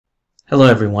Hello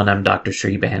everyone, I'm Dr.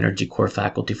 Sri Banerjee, core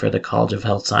faculty for the College of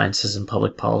Health Sciences and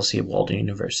Public Policy at Walden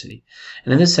University.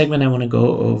 And in this segment I want to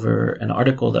go over an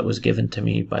article that was given to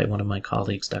me by one of my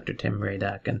colleagues, Dr. Tim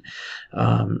Radak, and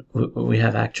we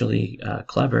have actually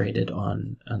collaborated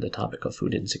on the topic of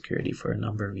food insecurity for a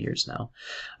number of years now.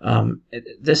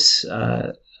 This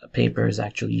paper is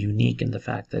actually unique in the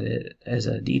fact that it is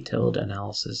a detailed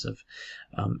analysis of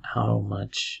how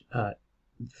much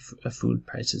food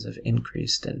prices have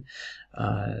increased and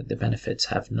the benefits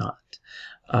have not.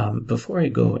 Before I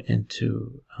go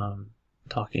into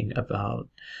talking about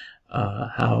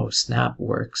how SNAP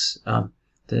works,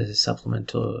 the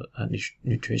Supplemental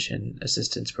Nutrition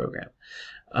Assistance Program,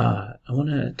 I want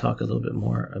to talk a little bit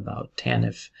more about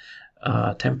TANF,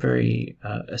 Temporary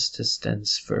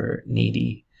Assistance for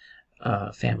Needy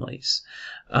Families.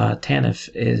 TANF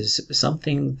is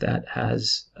something that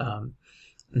has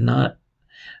not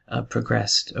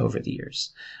progressed over the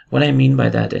years. What I mean by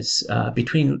that is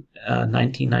between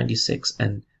 1996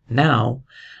 and now,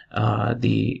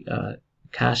 the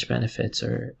cash benefits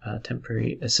or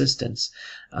temporary assistance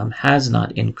has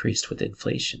not increased with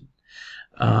inflation.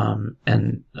 What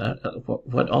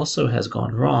also has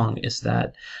gone wrong is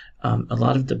that a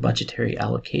lot of the budgetary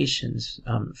allocations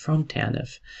from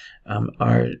TANF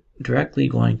are directly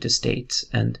going to states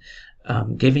and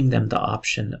giving them the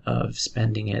option of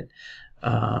spending it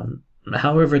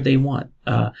however they want.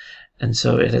 And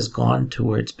so it has gone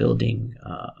towards building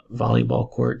volleyball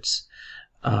courts.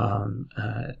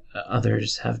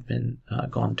 Others have been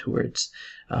gone towards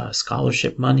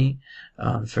scholarship money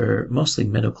for mostly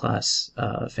middle-class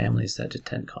families that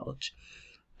attend college,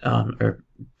 or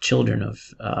children of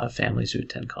families who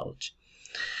attend college.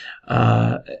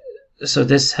 So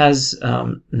this has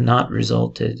not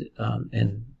resulted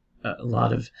in a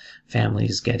lot of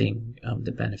families getting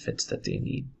the benefits that they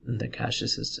need in the cash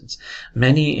assistance.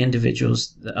 Many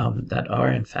individuals that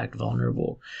are in fact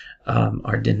vulnerable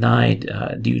are denied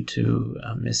due to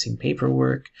missing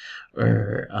paperwork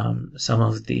or some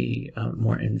of the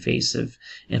more invasive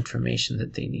information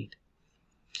that they need.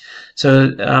 So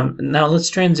now let's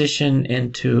transition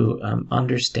into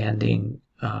understanding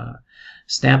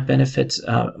SNAP benefits.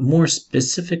 More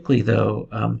specifically, though,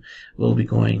 we'll be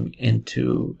going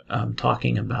into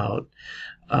talking about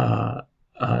how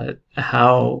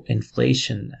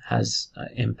inflation has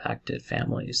impacted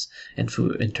families in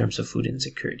terms of food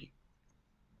insecurity.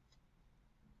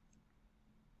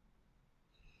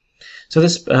 So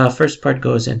this first part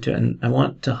goes into, and I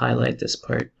want to highlight this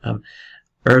part,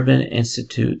 Urban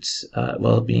Institute's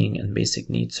Well-Being and Basic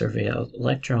Needs Survey. I'll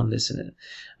lecture on this in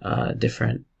a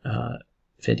different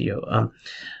video.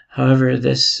 However,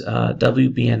 this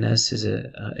WBNS is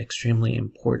an extremely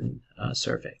important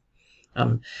survey.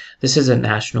 This is a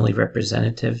nationally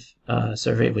representative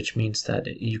survey, which means that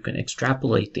you can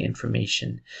extrapolate the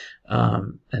information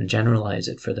and generalize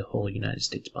it for the whole United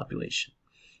States population.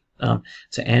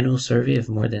 It's an annual survey of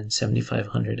more than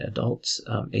 7,500 adults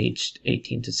aged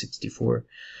 18 to 64,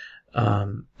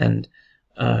 and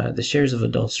the shares of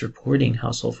adults reporting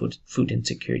household food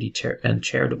insecurity and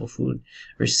charitable food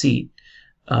receipt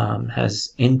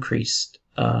has increased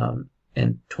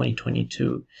in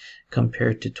 2022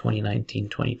 compared to 2019,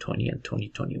 2020, and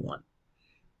 2021.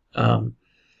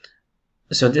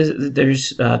 So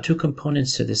there's two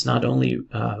components to this, not only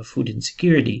food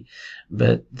insecurity,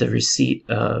 but the receipt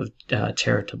of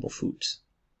charitable foods.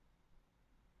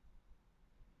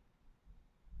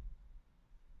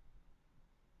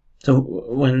 So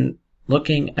when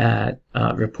looking at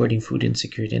reporting food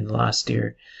insecurity in the last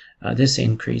year, this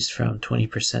increased from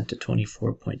 20% to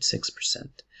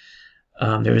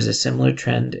 24.6%. There was a similar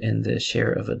trend in the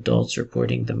share of adults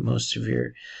reporting the most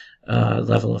severe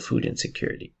level of food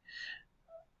insecurity.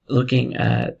 Looking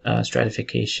at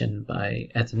stratification by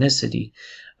ethnicity,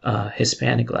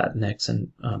 Hispanic, Latinx,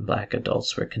 and Black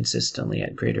adults were consistently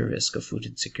at greater risk of food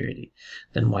insecurity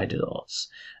than white adults.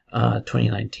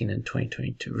 2019 and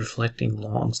 2022, reflecting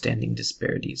long-standing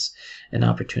disparities in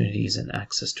opportunities and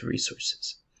access to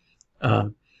resources.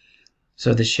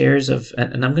 So the shares of,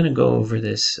 and I'm going to go over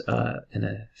this in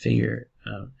a figure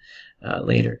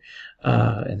later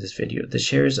in this video, the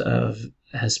shares of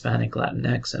Hispanic,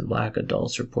 Latinx, and Black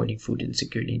adults reporting food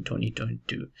insecurity in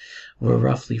 2022 were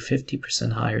roughly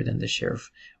 50% higher than the share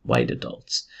of white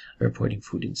adults reporting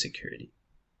food insecurity.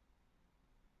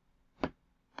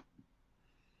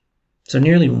 So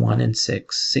nearly 1 in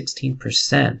 6,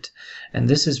 16%, and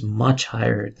this is much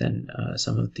higher than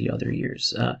some of the other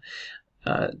years.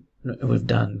 We've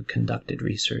conducted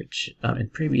research in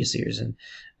previous years, and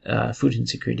food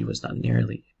insecurity was not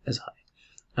nearly as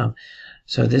high.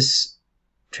 So this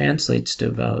translates to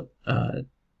about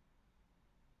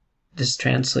this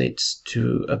translates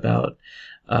to about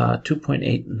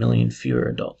 2.8 million fewer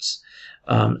adults.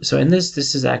 So in this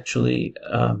is actually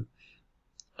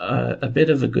a bit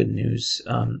of a good news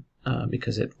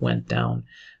because it went down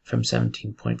from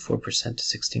 17.4% to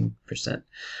 16%.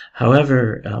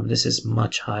 However, this is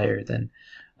much higher than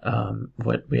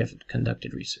what we have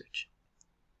conducted research.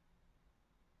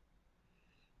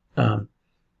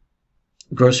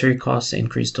 Grocery costs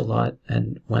increased a lot,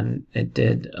 and when it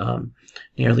did,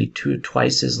 nearly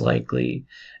twice as likely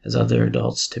as other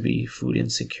adults to be food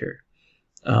insecure.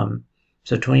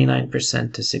 So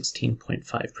 29% to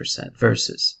 16.5%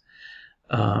 versus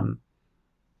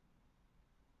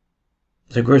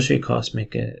the grocery costs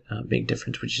make a big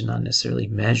difference, which is not necessarily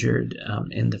measured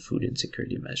in the food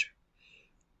insecurity measure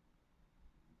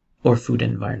or food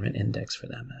environment index for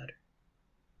that matter.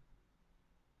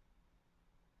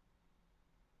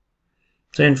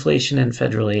 So inflation and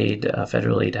federal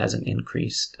aid hasn't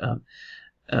increased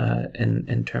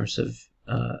in terms of,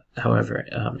 however,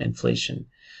 inflation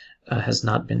has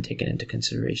not been taken into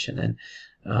consideration. And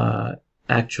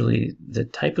actually, the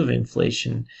type of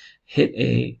inflation hit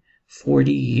a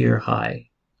 40-year high.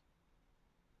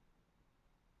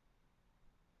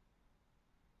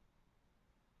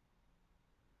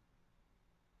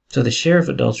 So the share of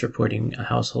adults reporting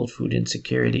household food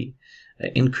insecurity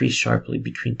increased sharply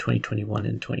between 2021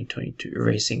 and 2022,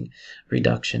 erasing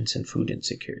reductions in food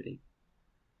insecurity.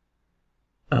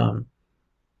 And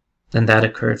that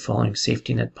occurred following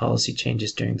safety net policy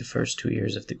changes during the first 2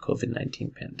 years of the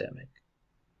COVID-19 pandemic.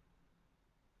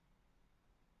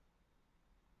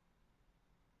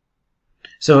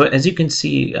 So as you can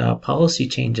see, policy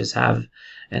changes have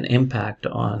an impact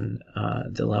on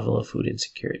the level of food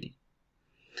insecurity.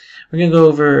 We're going to go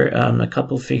over a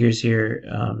couple figures here,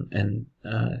 and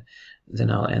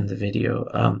then I'll end the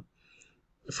video.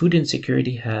 Food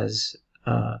insecurity has,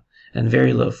 and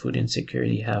very low food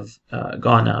insecurity have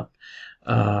gone up,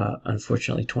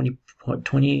 unfortunately,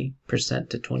 20%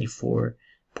 to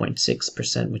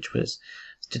 24.6%, which was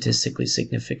statistically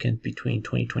significant between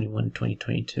 2021 and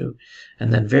 2022.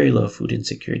 And then very low food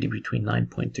insecurity between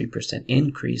 9.3%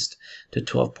 increased to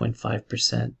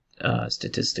 12.5%,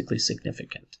 statistically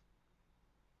significant.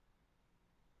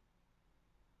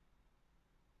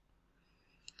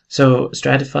 So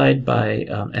stratified by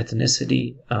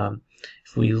ethnicity,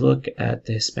 if we look at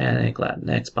the Hispanic,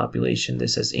 Latinx population,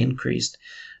 this has increased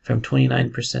from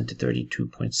 29% to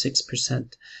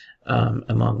 32.6%.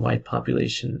 Among white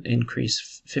population,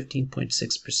 increased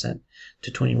 15.6%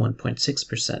 to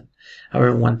 21.6%.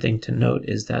 However, one thing to note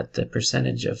is that the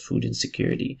percentage of food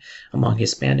insecurity among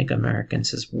Hispanic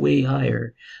Americans is way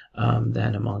higher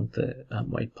than among the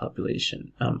white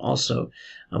population. Also,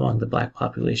 among the black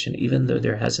population, even though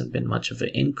there hasn't been much of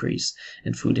an increase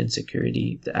in food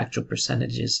insecurity, the actual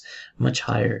percentage is much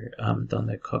higher than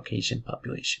the Caucasian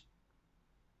population.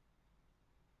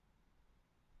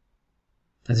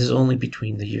 This is only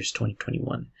between the years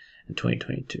 2021 and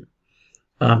 2022.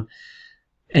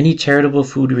 Any charitable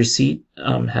food receipt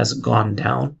has gone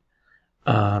down.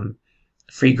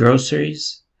 Free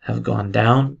groceries have gone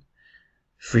down.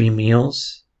 Free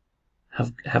meals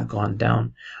have gone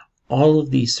down. All of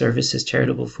these services,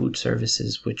 charitable food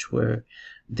services, which were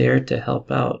there to help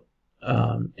out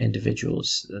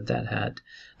individuals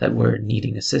that were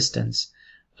needing assistance,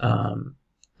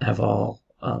 have all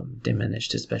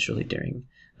diminished, especially during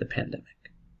the pandemic.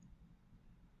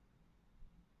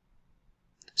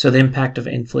 So the impact of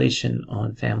inflation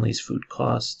on families' food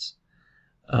costs.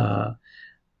 A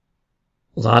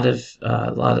lot of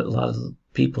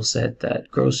people said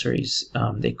that groceries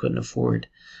they couldn't afford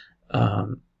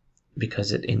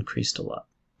because it increased a lot.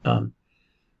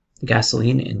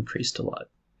 Gasoline increased a lot.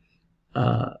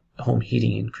 Home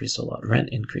heating increased a lot. Rent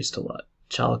increased a lot.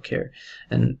 Childcare,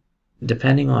 and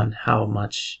depending on how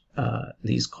much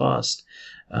these cost,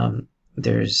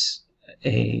 there's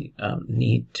a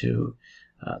need to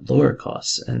lower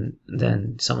costs, and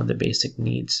then some of the basic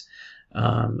needs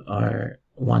are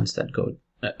ones that go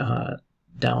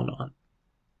down on.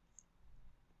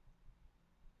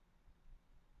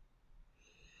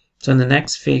 So in the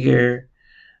next figure,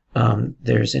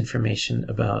 there's information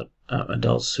about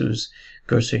adults whose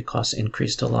grocery costs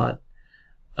increased a lot,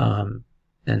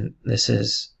 and this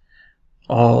is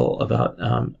all about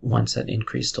ones that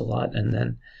increased a lot, and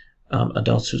then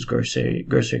adults whose grocery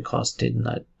costs did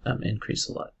not increase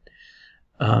a lot.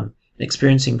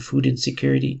 Experiencing food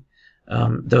insecurity,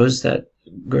 those that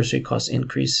grocery costs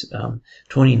increase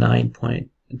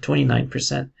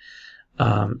 29%,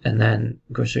 and then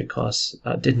grocery costs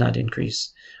did not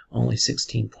increase, only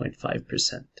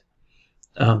 16.5%.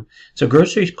 So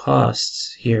grocery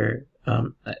costs here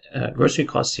grocery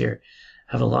costs here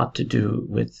have a lot to do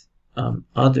with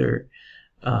other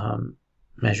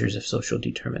measures of social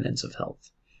determinants of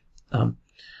health.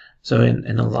 So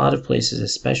in a lot of places,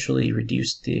 especially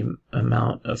reduced the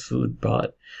amount of food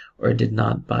bought or did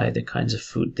not buy the kinds of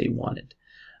food they wanted.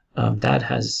 That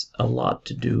has a lot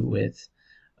to do with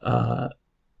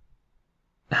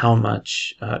how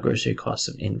much grocery costs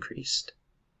have increased.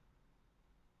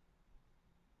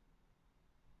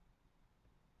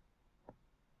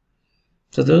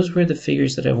 So those were the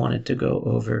figures that I wanted to go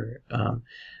over.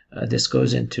 This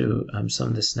goes into some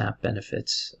of the SNAP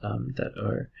benefits that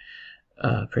are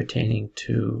pertaining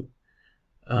to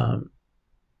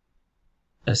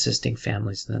assisting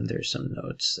families, and then there's some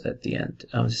notes at the end.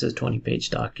 This is a 20-page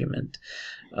document,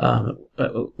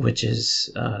 which is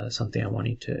something I want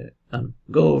you to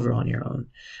go over on your own.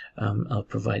 I'll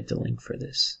provide the link for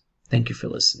this. Thank you for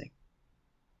listening.